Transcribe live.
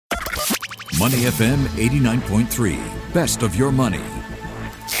Money FM 89.3. Best of your money.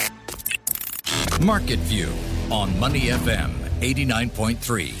 Market View on Money FM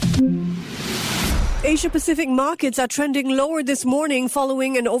 89.3. Asia-Pacific markets are trending lower this morning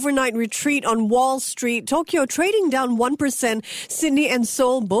following an overnight retreat on Wall Street. Tokyo trading down 1%. Sydney and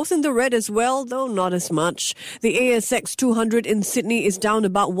Seoul both in the red as well, though not as much. The ASX 200 in Sydney is down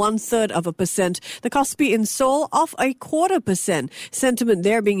about 1/3%. The Kospi in Seoul off 0.25%. Sentiment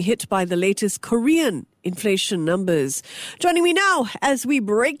there being hit by the latest Korean inflation numbers. Joining me now as we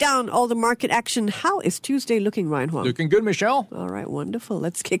break down all the market action. How is Tuesday looking, Ryan Huang? Looking good, Michelle. All right, wonderful.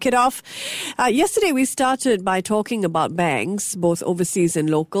 Let's kick it off. Yesterday, we started by talking about banks, both overseas and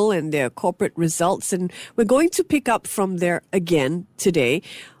local, and their corporate results. And we're going to pick up from there again today,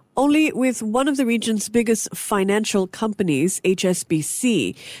 only with one of the region's biggest financial companies,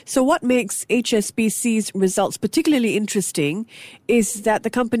 HSBC. So what makes HSBC's results particularly interesting is that the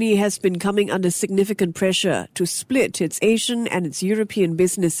company has been coming under significant pressure to split its Asian and its European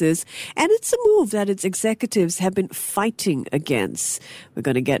businesses, and it's a move that its executives have been fighting against. We're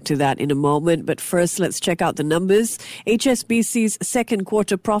going to get to that in a moment, but first let's check out the numbers. HSBC's second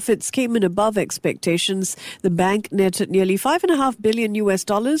quarter profits came in above expectations. The bank netted nearly $5.5 billion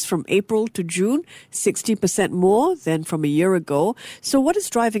from April to June, 60% more than from a year ago. So what is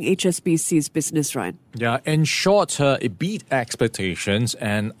driving HSBC's business, Ryan? Yeah, in short, it beat expectations,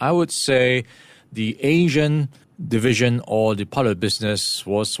 and I would say the Asian division or the part of the business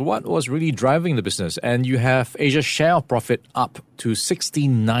was what was really driving the business. And you have Asia's share of profit up to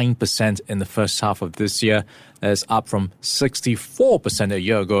 69% in the first half of this year. That's up from 64% a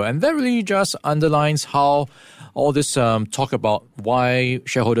year ago. And that really just underlines how all this talk about why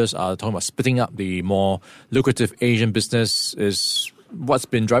shareholders are talking about splitting up the more lucrative Asian business is what's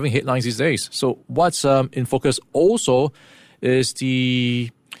been driving headlines these days. So what's in focus also is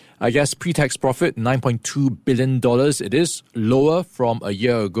the, pre-tax profit, $9.2 billion. It is lower from a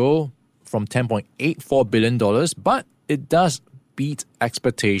year ago, from $10.84 billion, but it does beat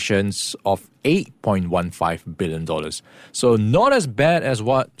expectations of $8.15 billion. So not as bad as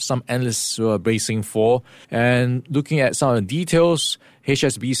what some analysts were bracing for. And looking at some of the details,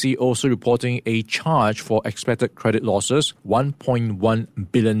 HSBC also reporting a charge for expected credit losses, $1.1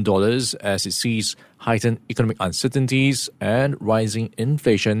 billion, as it sees heightened economic uncertainties and rising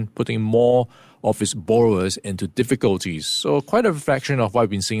inflation, putting more of its borrowers into difficulties. So quite a reflection of what we've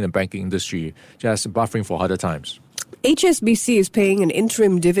been seeing in the banking industry, just buffering for harder times. HSBC is paying an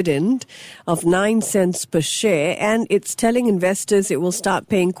interim dividend of 9 cents per share, and it's telling investors it will start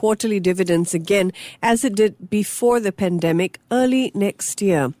paying quarterly dividends again as it did before the pandemic early next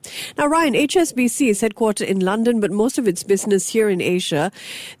year. Now, Ryan, HSBC is headquartered in London, but most of its business here in Asia.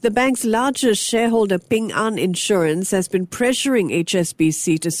 The bank's largest shareholder, Ping An Insurance, has been pressuring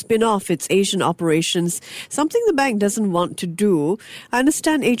HSBC to spin off its Asian operations, something the bank doesn't want to do. I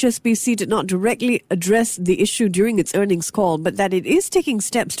understand HSBC did not directly address the issue during its earnings call, but that it is taking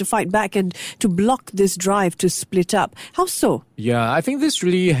steps to fight back and to block this drive to split up. How so? Yeah, I think this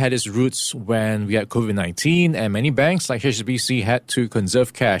really had its roots when we had COVID-19 and many banks like HSBC had to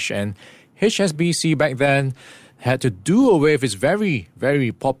conserve cash. And HSBC back then had to do away with its very,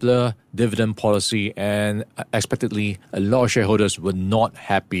 very popular dividend policy, and expectedly a lot of shareholders were not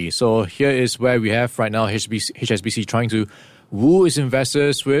happy. So here is where we have right now HSBC trying to woo its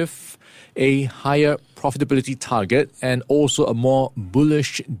investors with a higher profitability target and also a more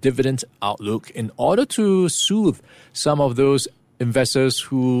bullish dividend outlook in order to soothe some of those investors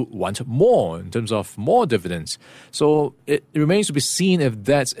who want more in terms of more dividends. So it remains to be seen if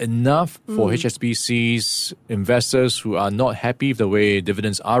that's enough for HSBC's investors who are not happy with the way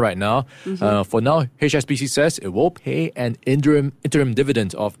dividends are right now. For now, HSBC says it will pay an interim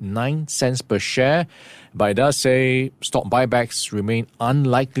dividend of 9 cents per share, but it does say stock buybacks remain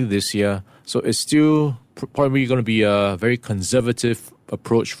unlikely this year. So it's still probably going to be a very conservative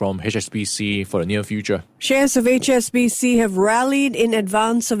approach from HSBC for the near future. Shares of HSBC have rallied in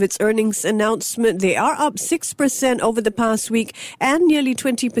advance of its earnings announcement. They are up 6% over the past week and nearly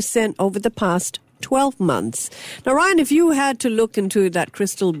 20% over the past 12 months. Now, Ryan, if you had to look into that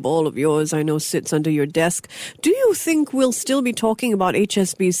crystal ball of yours, I know sits under your desk, do you think we'll still be talking about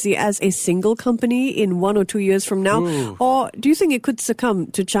HSBC as a single company in 1 or 2 years from now? Ooh. Or do you think it could succumb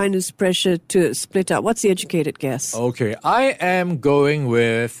to China's pressure to split up? What's the educated guess? Okay, I am going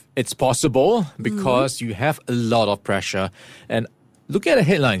with it's possible because you have a lot of pressure. And look at the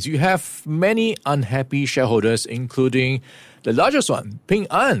headlines. You have many unhappy shareholders, including the largest one, Ping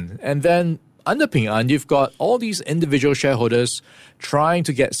An. And then under Ping An, you've got all these individual shareholders trying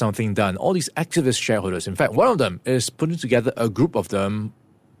to get something done, all these activist shareholders. In fact, one of them is putting together a group of them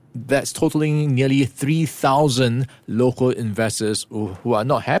that's totaling nearly 3,000 local investors who are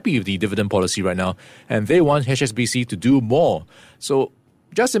not happy with the dividend policy right now, and they want HSBC to do more. So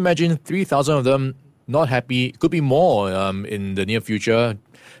just imagine 3,000 of them not happy, could be more in the near future.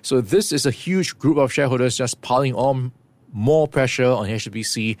 So this is a huge group of shareholders just piling on more pressure on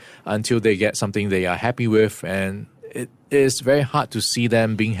HSBC until they get something they are happy with, and it is very hard to see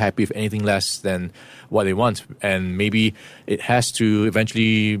them being happy with anything less than what they want. And maybe it has to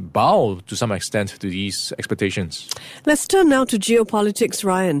eventually bow to some extent to these expectations. Let's turn now to geopolitics,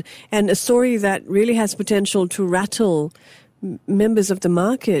 Ryan, and a story that really has potential to rattle members of the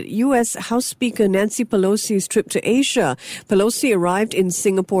market. U.S. House Speaker Nancy Pelosi's trip to Asia. Pelosi arrived in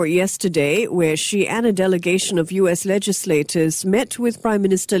Singapore yesterday, where she and a delegation of U.S. legislators met with Prime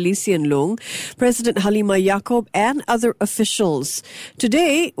Minister Lee Hsien Loong, President Halimah Yacob, and other officials.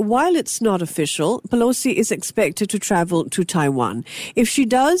 Today, while it's not official, Pelosi is expected to travel to Taiwan. If she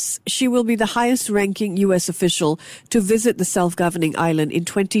does, she will be the highest-ranking U.S. official to visit the self-governing island in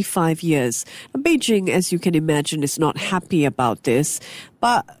 25 years. Beijing, as you can imagine, is not happy about this.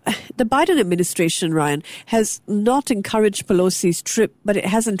 But the Biden administration, Ryan, has not encouraged Pelosi's trip, but it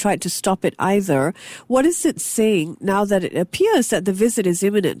hasn't tried to stop it either. What is it saying now that it appears that the visit is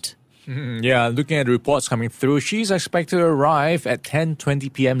imminent? Yeah, looking at the reports coming through, she's expected to arrive at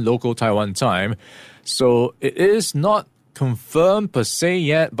 10:20 p.m. local Taiwan time. So it is not confirmed per se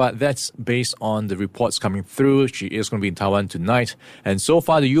yet, but that's based on the reports coming through. She is going to be in Taiwan tonight. And so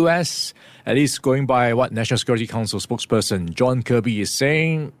far, the U.S., at least going by what National Security Council spokesperson John Kirby is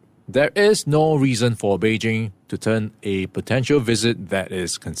saying, there is no reason for Beijing to turn a potential visit that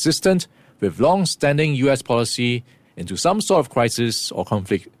is consistent with long-standing U.S. policy into some sort of crisis or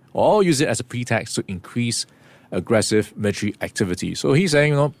conflict, or use it as a pretext to increase aggressive military activity. So he's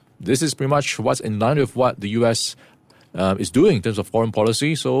saying, this is pretty much what's in line with what the U.S. Is doing in terms of foreign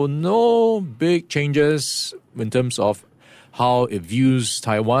policy. So no big changes in terms of how it views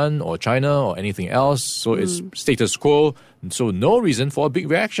Taiwan or China or anything else. So it's status quo. So no reason for a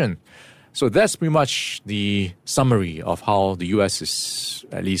big reaction. So that's pretty much the summary of how the U.S. is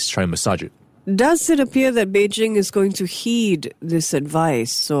at least trying to massage it. Does it appear that Beijing is going to heed this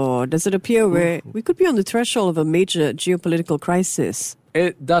advice, or does it appear where we could be on the threshold of a major geopolitical crisis?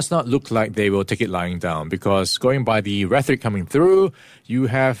 It does not look like they will take it lying down, because going by the rhetoric coming through, you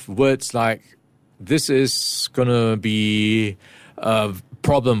have words like, this is going to be a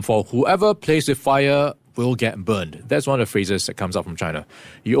problem for whoever plays with fire will get burned. That's one of the phrases that comes out from China.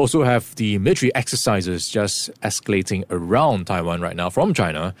 You also have the military exercises just escalating around Taiwan right now from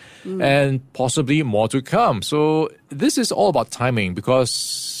China, and possibly more to come. So this is all about timing,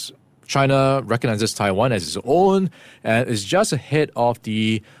 because China recognizes Taiwan as its own and is just ahead of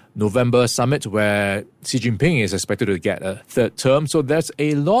the November summit where Xi Jinping is expected to get a third term. So there's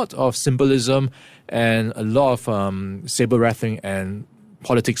a lot of symbolism and a lot of saber-rattling and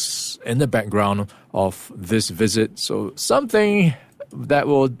politics in the background of this visit. So something that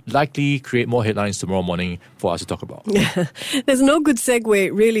will likely create more headlines tomorrow morning for us to talk about. There's no good segue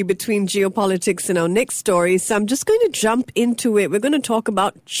really between geopolitics and our next story, so I'm just going to jump into it. We're going to talk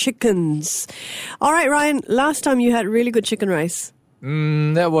about chickens. All right, Ryan, last time you had really good chicken rice.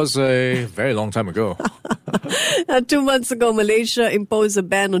 That was a very long time ago. 2 months ago, Malaysia imposed a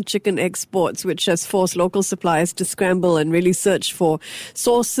ban on chicken exports, which has forced local suppliers to scramble and really search for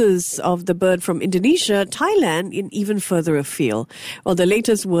sources of the bird from Indonesia, Thailand, and even further afield. Well, the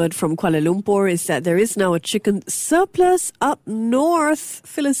latest word from Kuala Lumpur is that there is now a chicken surplus up north.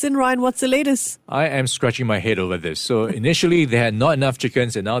 Fill us in, Ryan. What's the latest? I am scratching my head over this. So initially, they had not enough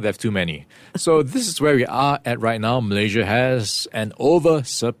chickens, and now they have too many. So this is where we are at right now. Malaysia has an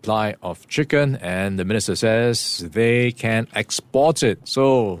oversupply of chicken, and the minister says they can export it.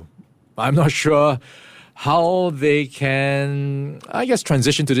 So I'm not sure how they can,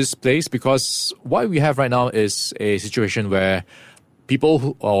 transition to this place, because what we have right now is a situation where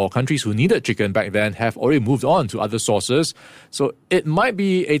people or countries who needed chicken back then have already moved on to other sources. So it might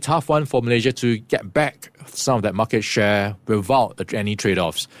be a tough one for Malaysia to get back some of that market share without any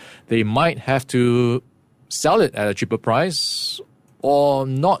trade-offs. They might have to sell it at a cheaper price or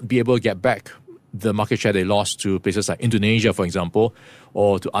not be able to get back the market share they lost to places like Indonesia, for example,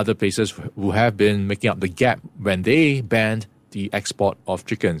 or to other places who have been making up the gap when they banned the export of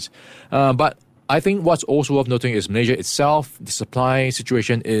chickens. But I think what's also worth noting is Malaysia itself, the supply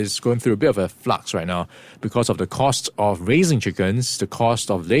situation is going through a bit of a flux right now because of the cost of raising chickens, the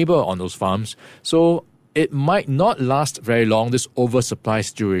cost of labor on those farms. So it might not last very long, this oversupply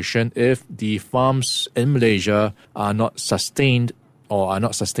situation, if the farms in Malaysia are not sustained or are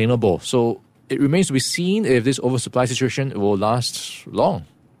not sustainable. So it remains to be seen if this oversupply situation will last long.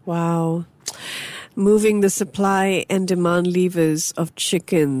 Wow. Moving the supply and demand levers of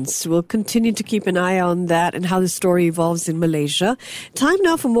chickens. We'll continue to keep an eye on that and how the story evolves in Malaysia. Time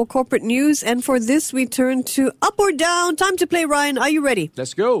now for more corporate news. And for this, we turn to up or down. Time to play, Ryan. Are you ready?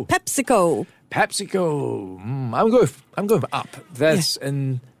 Let's go. PepsiCo. I'm going for up. That's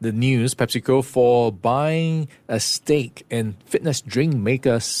in the news. PepsiCo for buying a stake in fitness drink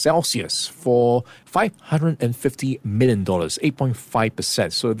maker Celsius for $550 million,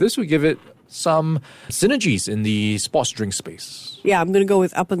 8.5%. So this will give it some synergies in the sports drink space. Yeah, I'm going to go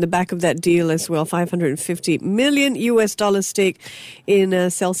with up on the back of that deal as well. $550 million US stake in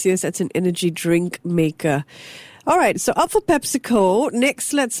Celsius. That's an energy drink maker. All right, so up for PepsiCo.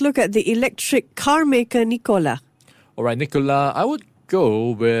 Next, let's look at the electric car maker Nikola. All right, Nikola, I would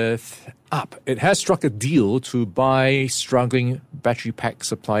go with up. It has struck a deal to buy struggling battery pack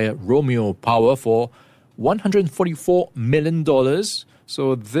supplier Romeo Power for $144 million.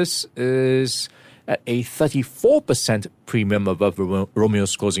 So this is at a 34% premium above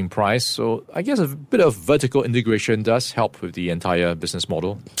Romeo's closing price. So I guess a bit of vertical integration does help with the entire business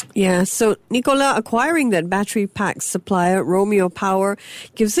model. Yeah, so Nikola acquiring that battery pack supplier, Romeo Power,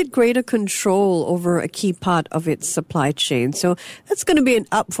 gives it greater control over a key part of its supply chain. So that's going to be an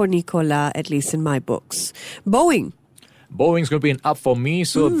up for Nikola, at least in my books. Boeing's going to be an up for me,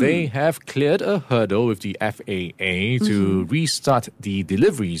 so they have cleared a hurdle with the FAA to restart the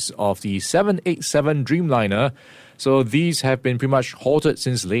deliveries of the 787 Dreamliner. So these have been pretty much halted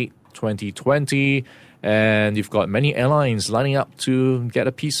since late 2020, and you've got many airlines lining up to get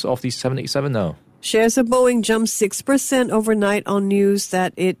a piece of the 787 now. Shares of Boeing jumped 6% overnight on news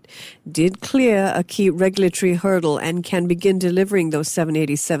that it did clear a key regulatory hurdle and can begin delivering those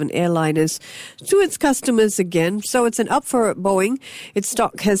 787 airliners to its customers again. So it's an up for Boeing. Its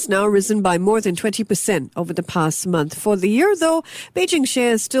stock has now risen by more than 20% over the past month. For the year, though, Beijing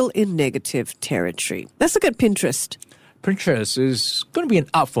shares still in negative territory. Let's look at Pinterest. Pinterest is going to be an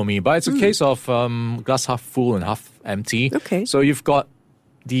up for me, but it's a case of glass half full and half empty. Okay. So you've got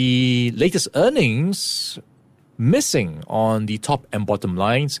the latest earnings missing on the top and bottom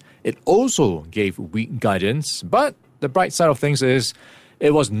lines. It also gave weak guidance, but the bright side of things is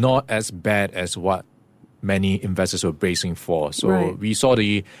it was not as bad as what many investors were bracing for. So we saw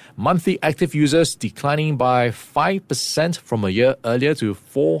the monthly active users declining by 5% from a year earlier to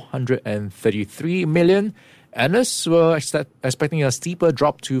 433 million. Analysts were expecting a steeper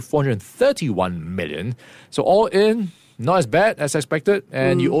drop to 431 million. So all in, not as bad as expected.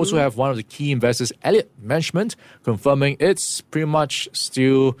 And you also have one of the key investors, Elliott Management, confirming it's pretty much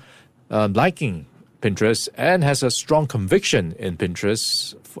still liking Pinterest and has a strong conviction in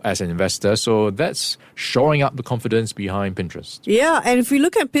Pinterest as an investor. So that's shoring up the confidence behind Pinterest. Yeah, and if we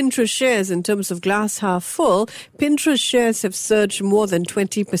look at Pinterest shares in terms of glass half full, Pinterest shares have surged more than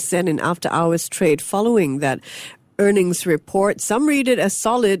 20% in after-hours trade following that earnings report. Some read it as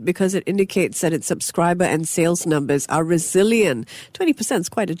solid because it indicates that its subscriber and sales numbers are resilient. 20% is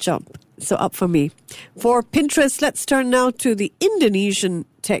quite a jump. So up for me. For Pinterest, let's turn now to the Indonesian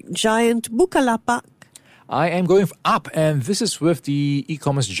tech giant Bukalapak. I am going up, and this is with the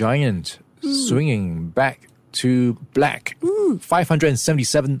e-commerce giant swinging back to black.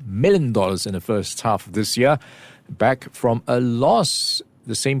 $577 million in the first half of this year, back from a loss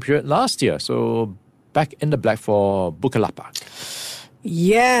the same period last year. So back in the black for Bukalapak.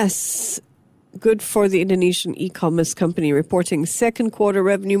 Yes. Good for the Indonesian e-commerce company, reporting second quarter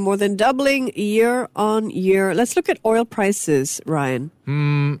revenue more than doubling year on year. Let's look at oil prices, Ryan.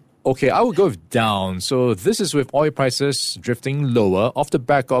 Okay, I would go with down. So this is with oil prices drifting lower off the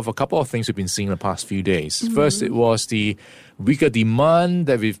back of a couple of things we've been seeing in the past few days. First, it was the weaker demand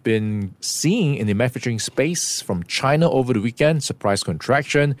that we've been seeing in the manufacturing space from China over the weekend, surprise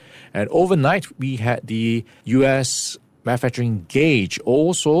contraction. And overnight, we had the U.S. manufacturing gauge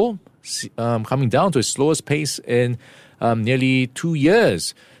also coming down to its slowest pace in nearly 2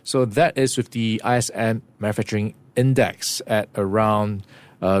 years. So that is with the ISM manufacturing index at around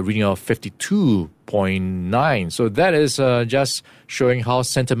reading of 52.9. So that is just showing how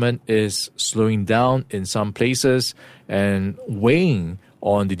sentiment is slowing down in some places and weighing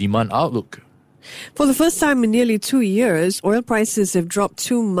on the demand outlook. For the first time in nearly 2 years, oil prices have dropped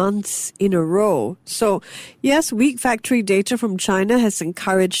 2 months in a row. So, yes, weak factory data from China has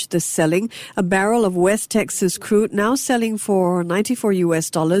encouraged the selling. A barrel of West Texas crude now selling for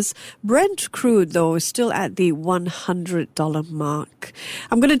 $94. Brent crude, though, is still at the $100 mark.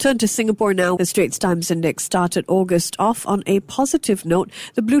 I'm going to turn to Singapore now. The Straits Times Index started August off on a positive note.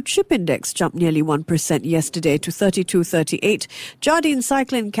 The Blue Chip Index jumped nearly 1% yesterday to 32.38. Jardine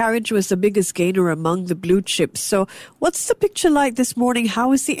Cycle and Carriage was the biggest gain, gainer among the blue chips. So what's the picture like this morning?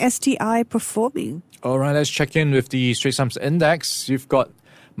 How is the STI performing? All right, let's check in with the Straits Times Index. You've got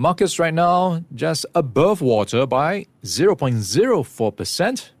markets right now just above water by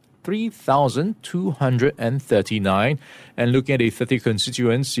 0.04%. 3,239. And looking at the 30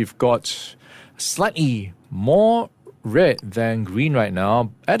 constituents, you've got slightly more red than green right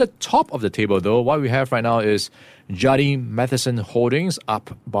now. At the top of the table, though, what we have right now is Jardine Matheson Holdings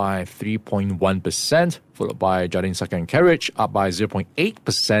up by 3.1%, followed by Jardine Sakkan Carriage up by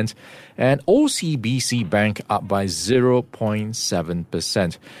 0.8%, and OCBC Bank up by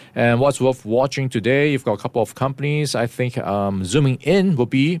 0.7%. And what's worth watching today, you've got a couple of companies. I think zooming in will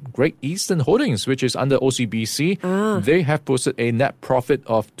be Great Eastern Holdings, which is under OCBC. They have posted a net profit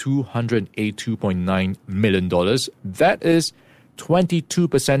of $282.9 million. That is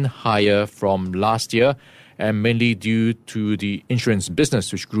 22% higher from last year, and mainly due to the insurance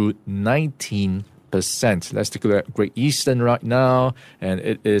business, which grew 19%. Let's take a look at Great Eastern right now, and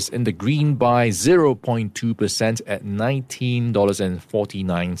it is in the green by 0.2% at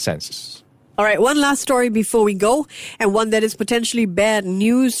 $19.49. All right, one last story before we go, and one that is potentially bad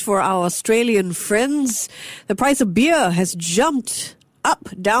news for our Australian friends. The price of beer has jumped up,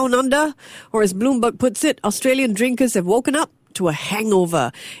 down, under, or as Bloomberg puts it, Australian drinkers have woken up to a hangover.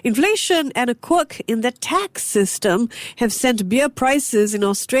 Inflation and a quirk in the tax system have sent beer prices in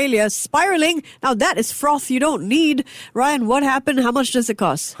Australia spiraling. Now that is froth you don't need. Ryan, what happened? How much does it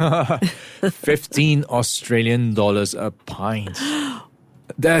cost? 15 Australian dollars a pint.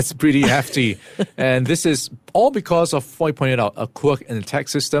 That's pretty hefty. And this is all because of what you pointed out, a quirk in the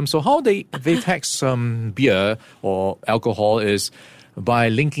tax system. So how they tax beer or alcohol is by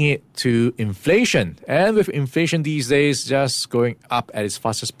linking it to inflation. And with inflation these days just going up at its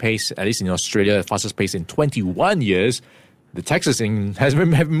fastest pace, at least in Australia, the fastest pace in 21 years, the taxes have been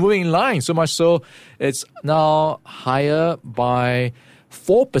moving in line. So much so, it's now higher by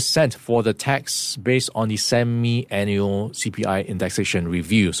 4% for the tax based on the semi-annual CPI indexation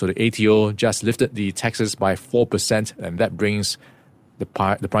review. So the ATO just lifted the taxes by 4%, and that brings the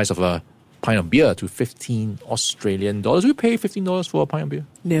price of a pint of beer to 15 Australian dollars. We pay $15 for a pint of beer?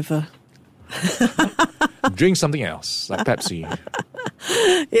 Never. Drink something else, like Pepsi.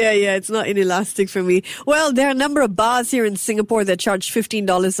 Yeah, it's not inelastic for me. Well, there are a number of bars here in Singapore that charge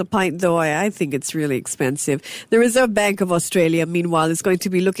 $15 a pint, though I think it's really expensive. The Reserve Bank of Australia, meanwhile, is going to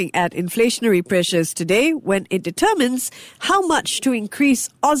be looking at inflationary pressures today when it determines how much to increase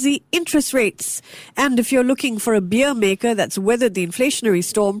Aussie interest rates. And if you're looking for a beer maker that's weathered the inflationary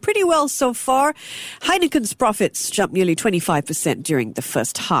storm pretty well so far, Heineken's profits jumped nearly 25% during the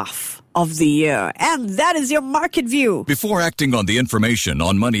first half of the year. And that is your market view. Before acting on the information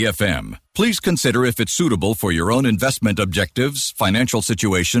on Money FM, please consider if it's suitable for your own investment objectives, financial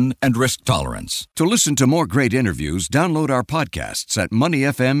situation, and risk tolerance. To listen to more great interviews, download our podcasts at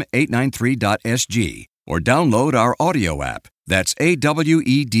moneyfm893.sg or download our audio app. That's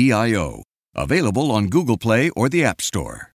AWEDIO. Available on Google Play or the App Store.